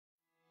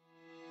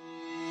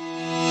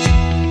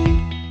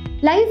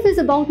Life is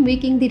about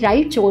making the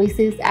right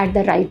choices at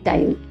the right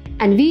time.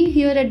 And we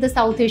here at the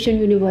South Asian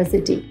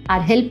University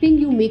are helping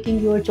you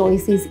making your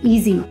choices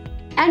easy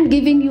and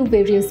giving you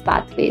various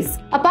pathways.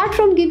 Apart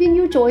from giving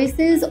you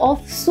choices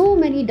of so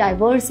many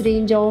diverse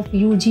range of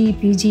UG,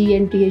 PG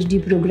and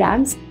PhD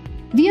programs,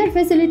 we are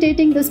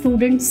facilitating the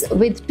students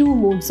with two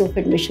modes of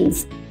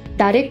admissions,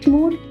 direct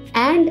mode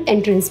and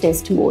entrance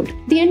test mode.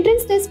 The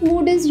entrance test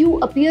mode is you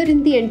appear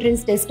in the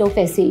entrance test of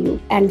SAU,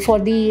 and for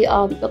the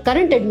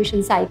current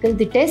admission cycle,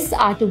 the tests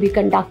are to be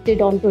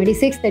conducted on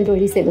 26th and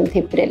 27th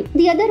April.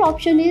 The other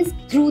option is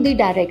through the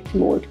direct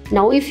mode.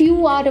 Now, if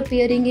you are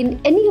appearing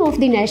in any of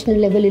the national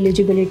level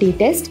eligibility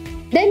test,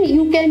 then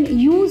you can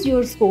use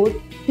your score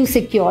to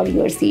secure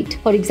your seat.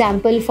 For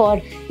example,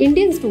 for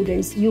Indian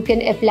students, you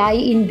can apply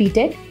in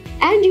BTech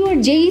and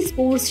your JEE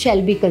scores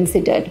shall be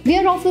considered. We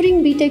are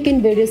offering BTech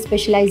in various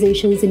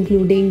specializations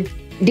including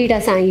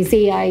data science,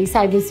 AI,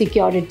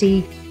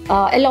 cybersecurity,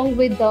 along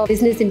with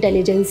business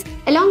intelligence.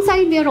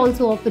 Alongside, we are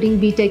also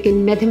offering BTech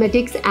in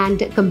mathematics and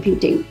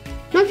computing.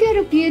 Now, if you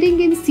are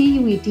appearing in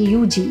CUET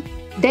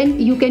UG, then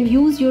you can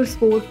use your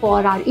score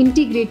for our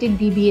integrated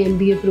BBA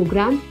MBA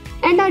program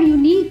and our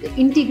unique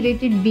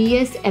integrated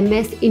BS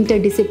MS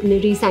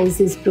interdisciplinary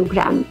sciences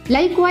program.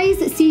 Likewise,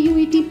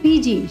 CUET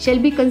PG shall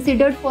be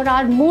considered for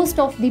our most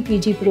of the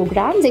PG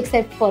programs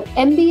except for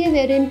MBA,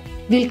 wherein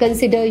we'll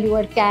consider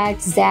your CAT,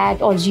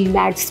 XAT or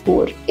GMAT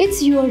score.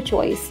 It's your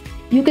choice.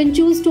 You can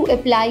choose to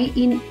apply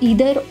in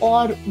either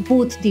or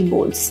both the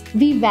modes.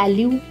 We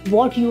value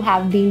what you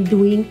have been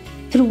doing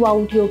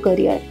throughout your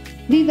career.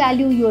 We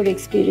value your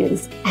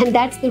experience, and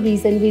that's the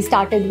reason we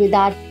started with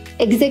our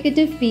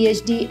executive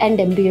PhD and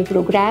MBA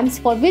programs,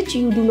 for which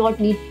you do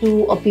not need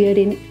to appear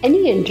in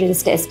any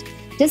entrance test.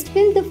 Just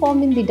fill the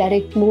form in the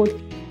direct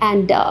mode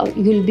and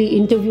you'll be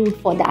interviewed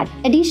for that.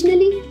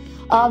 Additionally,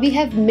 we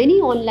have many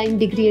online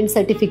degree and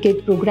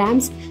certificate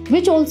programs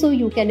which also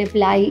you can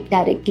apply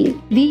directly.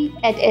 We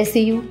at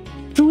SAU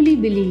truly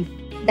believe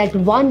that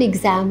one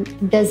exam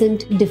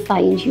doesn't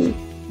define you,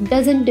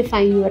 doesn't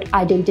define your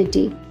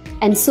identity.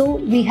 And so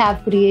we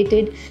have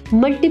created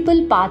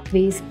multiple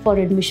pathways for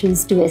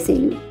admissions to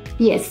SAU.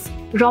 Yes,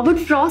 Robert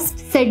Frost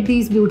said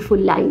these beautiful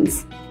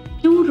lines.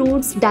 Two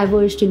roads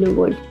diverged in a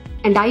wood,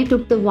 and I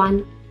took the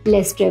one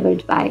less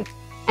traveled by.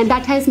 And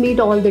that has made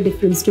all the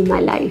difference to my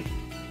life.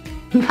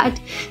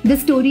 But the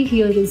story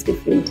here is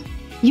different.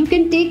 You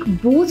can take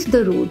both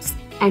the roads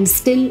and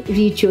still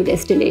reach your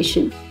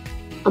destination.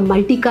 A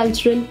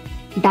multicultural,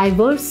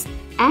 diverse,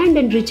 and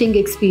enriching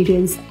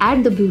experience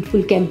at the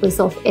beautiful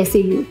campus of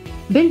SAU,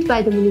 built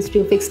by the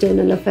Ministry of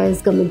External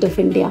Affairs, Government of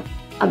India,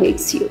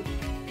 awaits you.